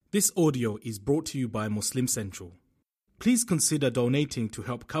This audio is brought to you by Muslim Central. Please consider donating to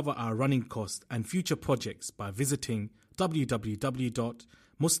help cover our running costs and future projects by visiting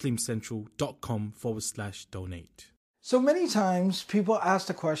www.muslimcentral.com/donate. So many times people ask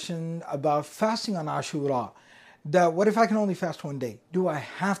the question about fasting on Ashura. That what if I can only fast one day? Do I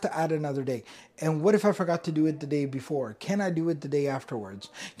have to add another day? And what if I forgot to do it the day before? Can I do it the day afterwards?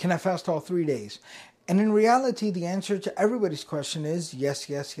 Can I fast all 3 days? And in reality, the answer to everybody's question is yes,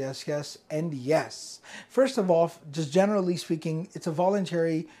 yes, yes, yes, and yes. First of all, just generally speaking, it's a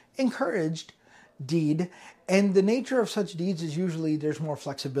voluntary, encouraged deed. And the nature of such deeds is usually there's more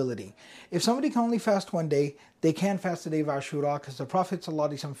flexibility. If somebody can only fast one day, they can fast the day of Ashura because the Prophet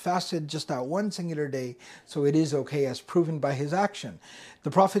ﷺ fasted just that one singular day, so it is okay as proven by his action.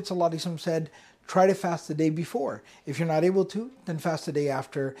 The Prophet ﷺ said, try to fast the day before. If you're not able to, then fast the day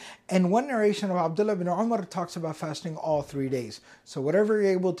after. And one narration of Abdullah bin Umar talks about fasting all 3 days. So whatever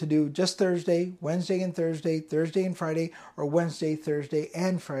you're able to do, just Thursday, Wednesday and Thursday, Thursday and Friday, or Wednesday, Thursday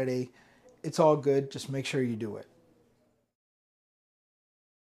and Friday, it's all good. Just make sure you do it.